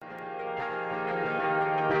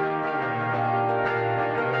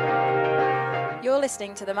You're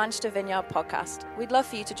listening to the Manchester Vineyard podcast. We'd love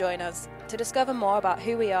for you to join us. To discover more about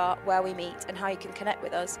who we are, where we meet, and how you can connect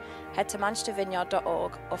with us, head to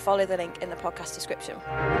manchestervineyard.org or follow the link in the podcast description.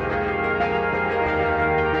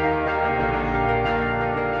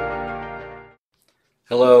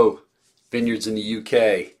 Hello, Vineyards in the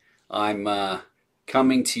UK. I'm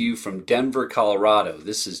coming to you from Denver, Colorado.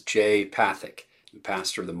 This is Jay Pathak, the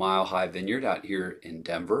pastor of the Mile High Vineyard out here in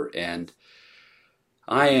Denver, and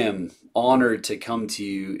I am honored to come to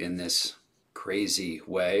you in this crazy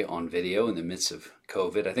way on video in the midst of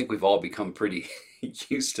COVID. I think we've all become pretty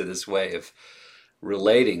used to this way of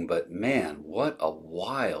relating, but man, what a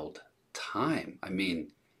wild time. I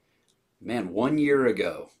mean, man, 1 year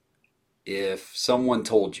ago, if someone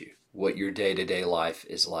told you what your day-to-day life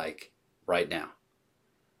is like right now,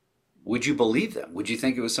 would you believe them? Would you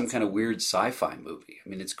think it was some kind of weird sci-fi movie? I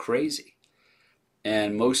mean, it's crazy.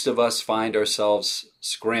 And most of us find ourselves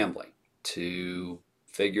scrambling to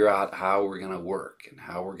figure out how we're going to work and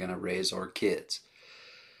how we're going to raise our kids,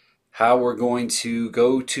 how we're going to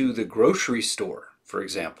go to the grocery store, for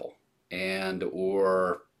example, and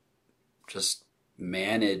or just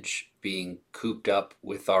manage being cooped up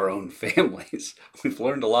with our own families. We've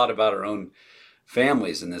learned a lot about our own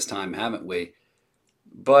families in this time, haven't we?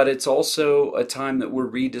 But it's also a time that we're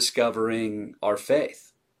rediscovering our faith.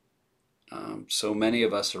 So many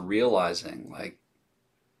of us are realizing, like,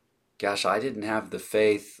 gosh, I didn't have the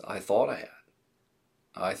faith I thought I had.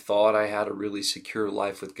 I thought I had a really secure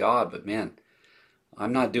life with God, but man,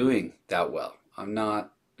 I'm not doing that well. I'm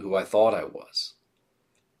not who I thought I was.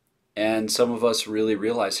 And some of us really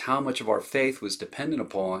realized how much of our faith was dependent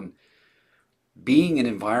upon being in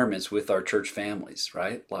environments with our church families,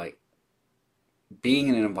 right? Like being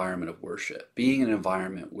in an environment of worship, being in an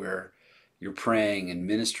environment where you're praying and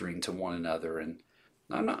ministering to one another. And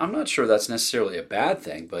I'm not sure that's necessarily a bad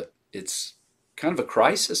thing, but it's kind of a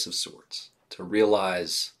crisis of sorts to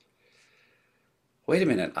realize, wait a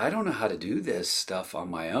minute, I don't know how to do this stuff on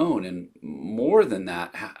my own. And more than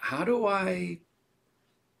that, how do I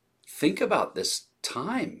think about this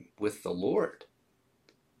time with the Lord?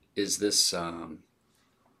 Is this some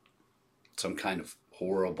kind of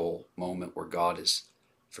horrible moment where God has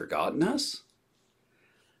forgotten us?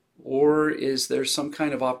 Or is there some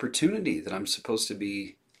kind of opportunity that I'm supposed to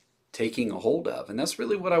be taking a hold of? And that's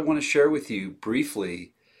really what I want to share with you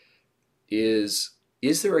briefly is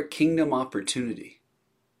there a kingdom opportunity?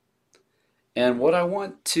 And what I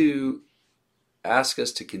want to ask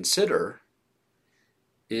us to consider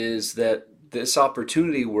is that this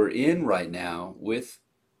opportunity we're in right now with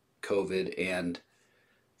COVID and,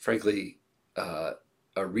 frankly, a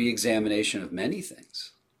re-examination of many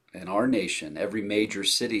things. In our nation, every major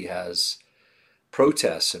city has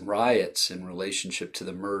protests and riots in relationship to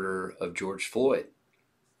the murder of George Floyd.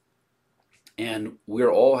 And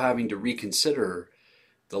we're all having to reconsider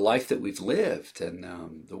the life that we've lived and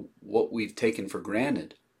what we've taken for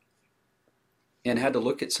granted, and had to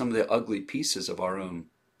look at some of the ugly pieces of our own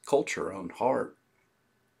culture, our own heart.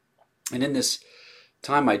 And in this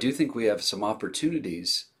time, I do think we have some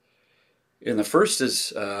opportunities. And the first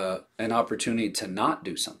is an opportunity to not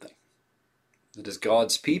do something. That as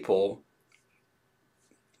God's people,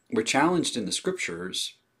 we're challenged in the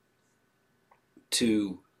scriptures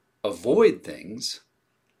to avoid things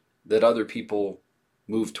that other people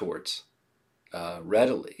move towards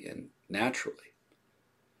readily and naturally.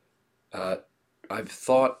 I've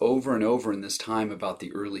thought over and over in this time about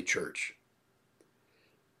the early church,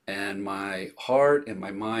 and my heart and my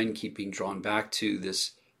mind keep being drawn back to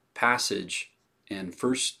this passage in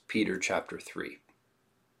 1 Peter chapter 3.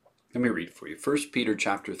 Let me read it for you. 1 Peter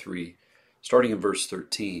chapter 3, starting in verse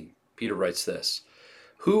 13. Peter writes this: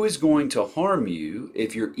 "Who is going to harm you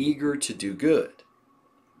if you're eager to do good?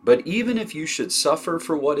 But even if you should suffer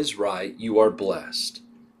for what is right, you are blessed.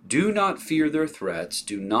 Do not fear their threats,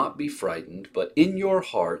 do not be frightened, but in your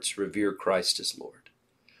hearts revere Christ as Lord.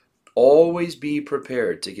 Always be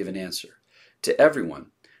prepared to give an answer to everyone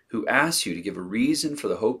who asks you to give a reason for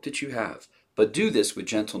the hope that you have, but do this with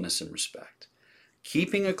gentleness and respect,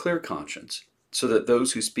 keeping a clear conscience, so that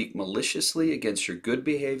those who speak maliciously against your good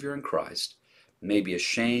behavior in Christ may be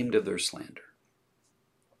ashamed of their slander.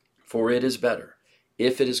 For it is better,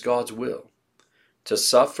 if it is God's will, to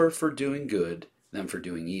suffer for doing good than for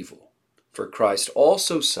doing evil. For Christ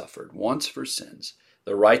also suffered once for sins,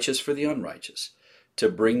 the righteous for the unrighteous, to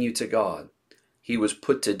bring you to God. He was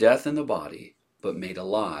put to death in the body, but made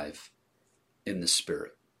alive in the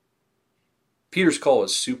spirit." Peter's call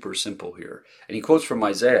is super simple here. And he quotes from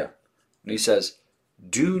Isaiah, and he says,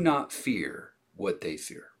 "Do not fear what they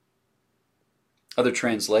fear." Other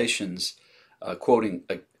translations, quoting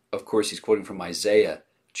of course, he's quoting from Isaiah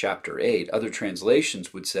chapter 8. Other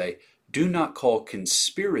translations would say, do not call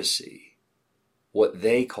conspiracy what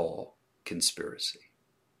they call conspiracy.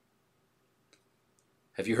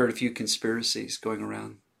 Have you heard a few conspiracies going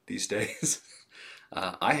around these days?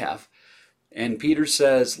 I have. And Peter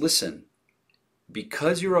says, listen,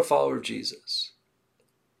 because you're a follower of Jesus,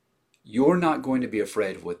 you're not going to be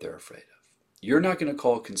afraid of what they're afraid of. You're not going to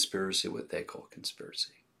call conspiracy what they call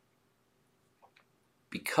conspiracy.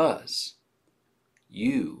 Because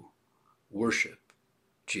you worship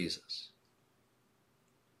Jesus.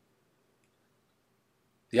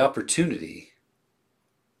 The opportunity,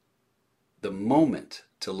 the moment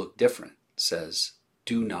to look different says,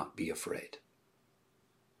 do not be afraid.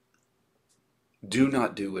 Do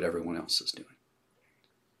not do what everyone else is doing.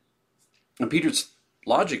 And Peter's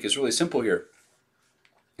logic is really simple here.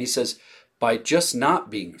 He says, by just not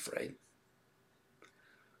being afraid,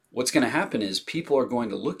 what's going to happen is people are going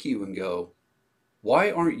to look at you and go, why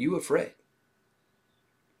aren't you afraid?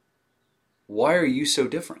 Why are you so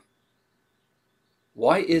different?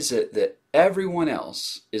 Why is it that everyone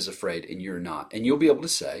else is afraid and you're not? And you'll be able to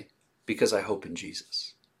say, because I hope in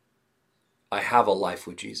Jesus. I have a life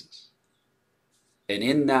with Jesus. And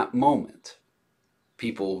in that moment,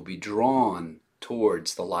 people will be drawn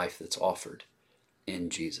towards the life that's offered in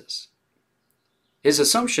Jesus. His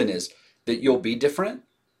assumption is that you'll be different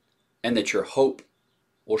and that your hope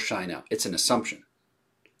will shine out. It's an assumption.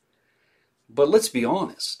 But let's be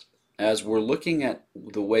honest, as we're looking at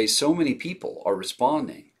the way so many people are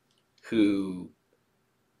responding who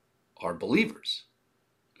are believers,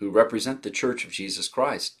 who represent the Church of Jesus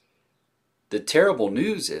Christ, the terrible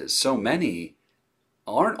news is so many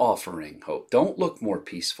aren't offering hope, don't look more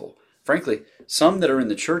peaceful. Frankly, some that are in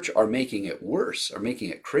the church are making it worse, are making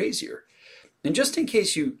it crazier. And just in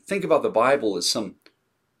case you think about the Bible as some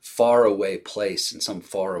faraway place in some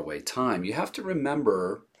faraway time, you have to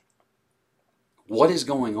remember what is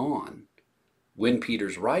going on when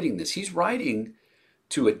Peter's writing this. He's writing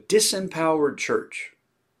to a disempowered church.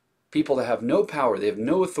 People that have no power, they have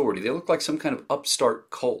no authority. They look like some kind of upstart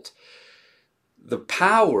cult. The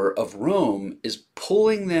power of Rome is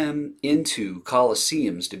pulling them into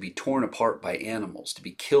colosseums to be torn apart by animals, to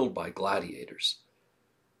be killed by gladiators.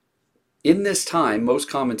 In this time, most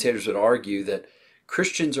commentators would argue that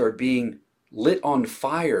Christians are being lit on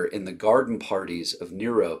fire in the garden parties of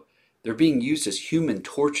Nero. They're being used as human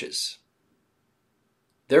torches.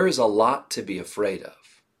 There is a lot to be afraid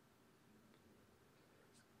of.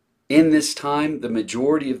 In this time, the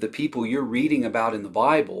majority of the people you're reading about in the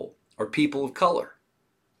Bible are people of color.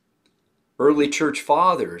 Early church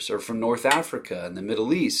fathers are from North Africa and the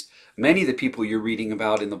Middle East. Many of the people you're reading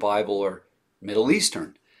about in the Bible are Middle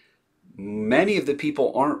Eastern. Many of the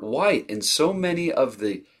people aren't white, and so many of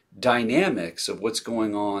the dynamics of what's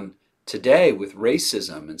going on today with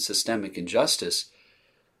racism and systemic injustice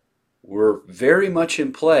were very much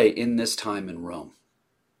in play in this time in Rome.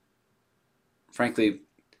 Frankly,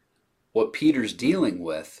 what Peter's dealing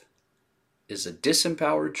with is a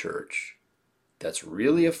disempowered church that's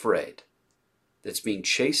really afraid, that's being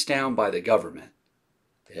chased down by the government.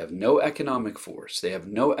 They have no economic force. They have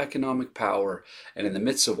no economic power. And in the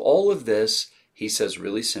midst of all of this, he says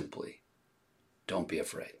really simply, don't be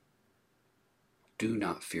afraid. Do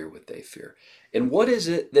not fear what they fear. And what is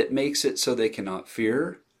it that makes it so they cannot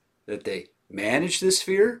fear? That they manage this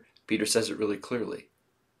fear? Peter says it really clearly.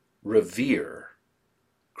 Revere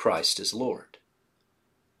Christ as Lord.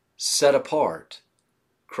 Set apart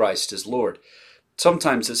Christ as Lord.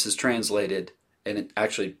 Sometimes this is translated, and it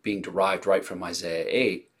actually being derived right from Isaiah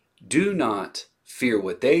 8, do not fear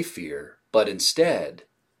what they fear, but instead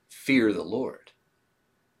fear the Lord.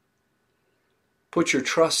 Put your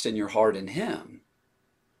trust and your heart in Him,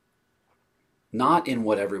 not in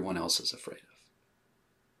what everyone else is afraid of.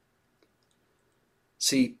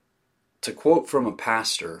 See, to quote from a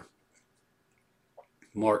pastor,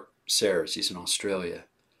 Mark Sayers, he's in Australia,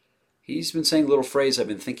 he's been saying a little phrase I've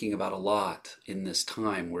been thinking about a lot in this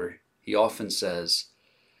time, where he often says,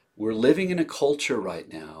 we're living in a culture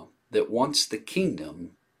right now that wants the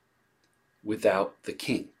kingdom without the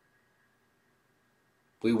king.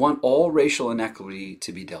 We want all racial inequity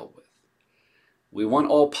to be dealt with. We want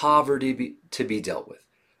all poverty to be dealt with.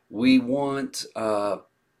 We want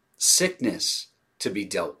sickness to be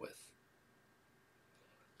dealt with.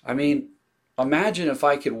 I mean, imagine if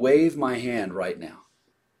I could wave my hand right now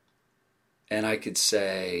and I could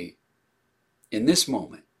say, in this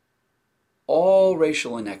moment, all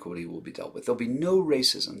racial inequity will be dealt with. There'll be no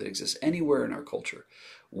racism that exists anywhere in our culture.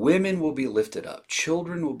 Women will be lifted up.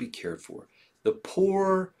 Children will be cared for. The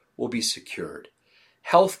poor will be secured.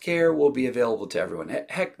 Healthcare will be available to everyone.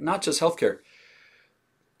 Heck, not just healthcare.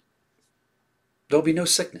 There'll be no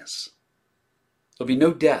sickness. There'll be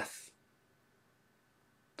no death.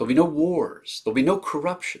 There'll be no wars. There'll be no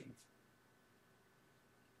corruption.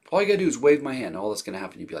 All you got to do is wave my hand. All that's going to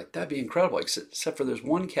happen. You'd be like, that'd be incredible. Except for there's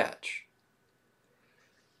one catch.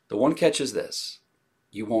 The one catch is this.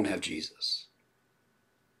 You won't have Jesus.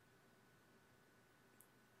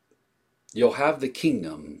 You'll have the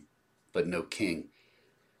kingdom, but no king.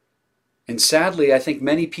 And sadly, I think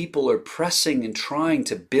many people are pressing and trying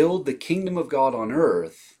to build the kingdom of God on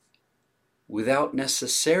earth without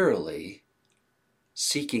necessarily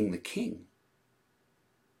seeking the king.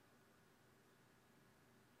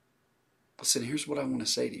 Listen, here's what I want to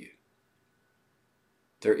say to you.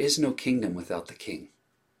 There is no kingdom without the king.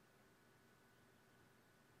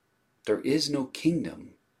 There is no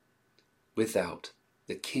kingdom without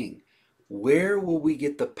the king. Where will we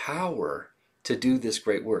get the power to do this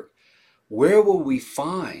great work? Where will we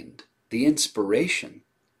find the inspiration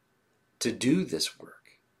to do this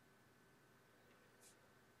work?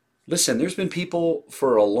 Listen, there's been people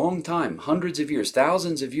for a long time, hundreds of years,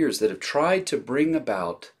 thousands of years, that have tried to bring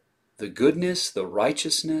about the goodness, the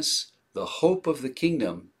righteousness, the hope of the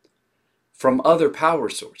kingdom from other power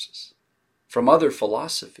sources, from other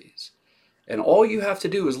philosophies. And all you have to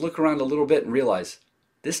do is look around a little bit and realize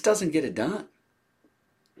this doesn't get it done.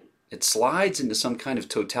 It slides into some kind of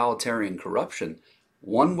totalitarian corruption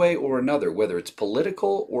one way or another, whether it's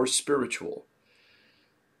political or spiritual.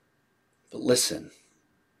 But listen,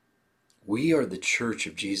 we are the church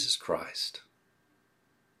of Jesus Christ.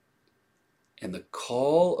 And the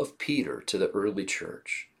call of Peter to the early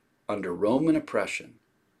church, under Roman oppression,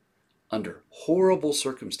 under horrible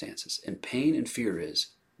circumstances and pain and fear,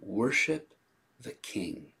 is worship the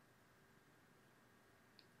King.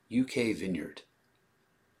 UK Vineyard,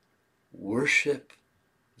 worship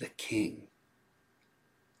the King.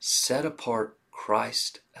 Set apart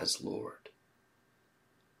Christ as Lord.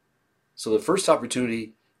 So the first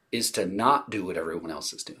opportunity is to not do what everyone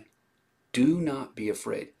else is doing. Do not be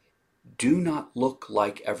afraid. Do not look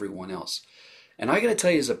like everyone else. And I got to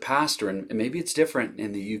tell you, as a pastor, and maybe it's different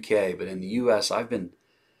in the UK, but in the US, I've been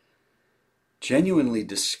genuinely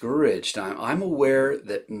discouraged. I'm aware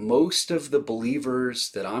that most of the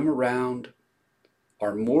believers that I'm around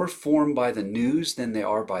are more formed by the news than they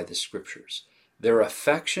are by the scriptures. Their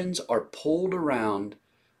affections are pulled around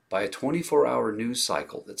by a 24-hour news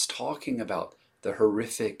cycle that's talking about the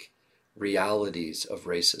horrific realities of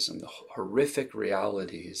racism, the horrific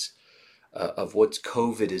realities of what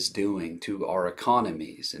COVID is doing to our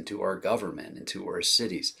economies and to our government and to our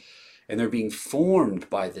cities. And they're being formed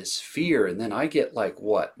by this fear. And then I get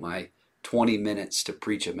my 20 minutes to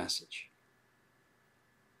preach a message.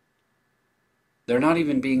 They're not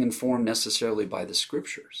even being informed necessarily by the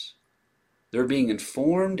scriptures. They're being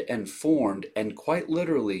informed and formed and quite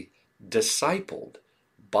literally discipled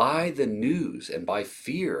by the news and by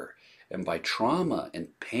fear and by trauma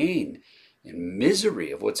and pain and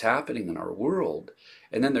misery of what's happening in our world.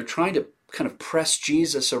 And then they're trying to kind of press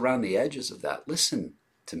Jesus around the edges of that. Listen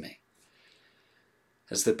to me.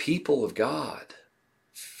 As the people of God,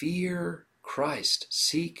 fear Christ,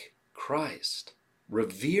 seek Christ,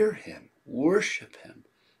 revere Him, worship Him,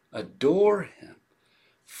 adore Him,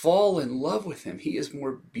 fall in love with Him. He is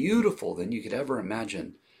more beautiful than you could ever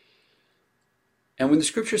imagine. And when the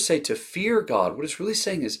scriptures say to fear God, what it's really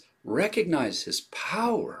saying is recognize His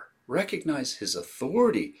power, recognize His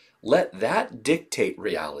authority. Let that dictate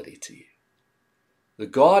reality to you. The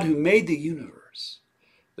God who made the universe,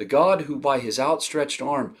 the God who by His outstretched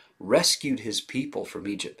arm rescued His people from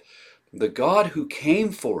Egypt, the God who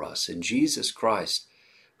came for us in Jesus Christ,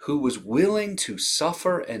 who was willing to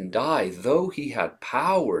suffer and die, though He had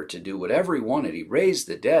power to do whatever He wanted. He raised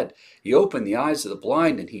the dead, He opened the eyes of the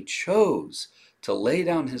blind, and He chose to lay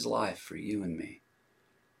down His life for you and me,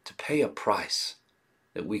 to pay a price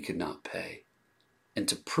that we could not pay, and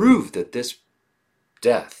to prove that this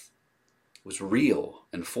death was real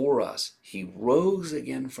and for us. He rose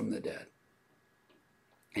again from the dead,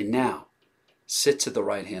 and now sits at the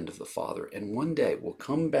right hand of the Father, and one day will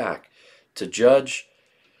come back to judge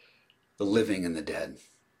the living and the dead.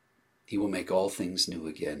 He will make all things new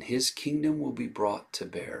again. His kingdom will be brought to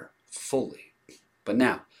bear fully. But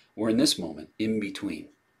now, we're in this moment in between,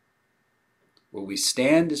 where we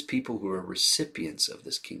stand as people who are recipients of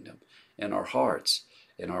this kingdom in our hearts,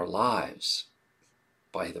 in our lives,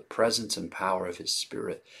 by the presence and power of His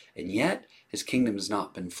Spirit. And yet, His kingdom has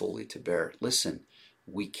not been fully to bear. Listen,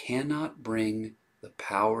 we cannot bring the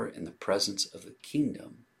power and the presence of the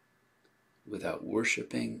kingdom without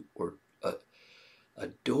worshiping or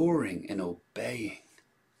adoring and obeying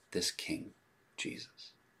this King,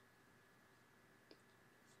 Jesus.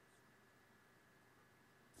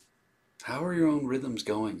 How are your own rhythms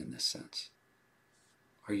going in this sense?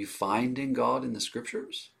 Are you finding God in the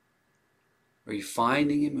Scriptures? Are you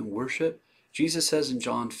finding Him in worship? Jesus says in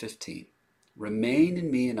John 15, "Remain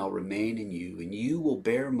in me and I'll remain in you, and you will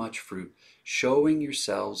bear much fruit, showing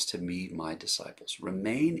yourselves to me, my disciples.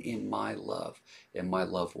 Remain in my love, and my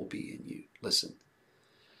love will be in you." Listen,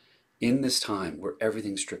 in this time where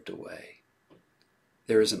everything's stripped away,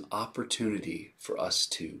 there is an opportunity for us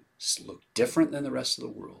to look different than the rest of the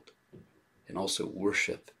world and also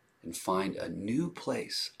worship and find a new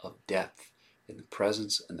place of depth in the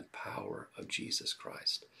presence and the power of Jesus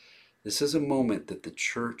Christ. This is a moment that the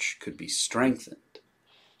church could be strengthened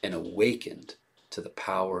and awakened to the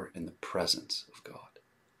power and the presence of God.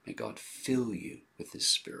 May God fill you with His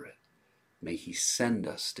Spirit. May He send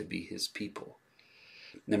us to be His people.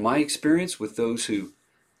 And my experience with those who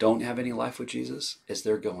don't have any life with Jesus is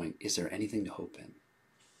they're going, is there anything to hope in?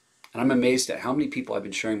 And I'm amazed at how many people I've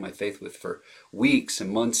been sharing my faith with for weeks and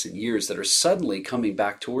months and years that are suddenly coming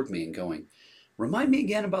back toward me and going, remind me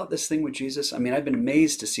again about this thing with Jesus. I mean, I've been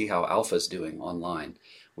amazed to see how Alpha's doing online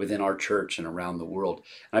within our church and around the world.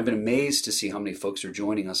 And I've been amazed to see how many folks are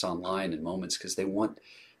joining us online in moments because they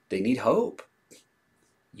need hope.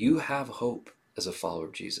 You have hope as a follower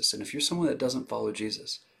of Jesus. And if you're someone that doesn't follow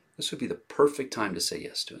Jesus, this would be the perfect time to say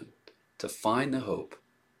yes to Him, to find the hope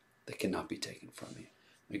that cannot be taken from you.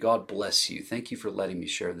 May God bless you. Thank you for letting me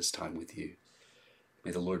share this time with you.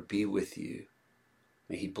 May the Lord be with you.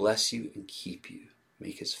 May He bless you and keep you.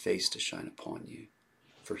 Make His face to shine upon you.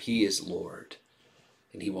 For He is Lord,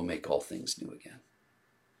 and He will make all things new again.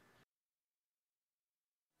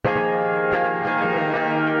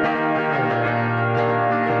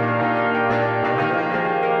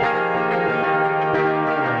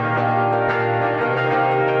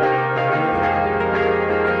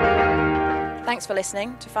 Thanks for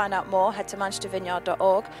listening. To find out more, head to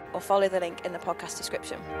manchestervineyard.org or follow the link in the podcast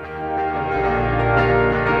description.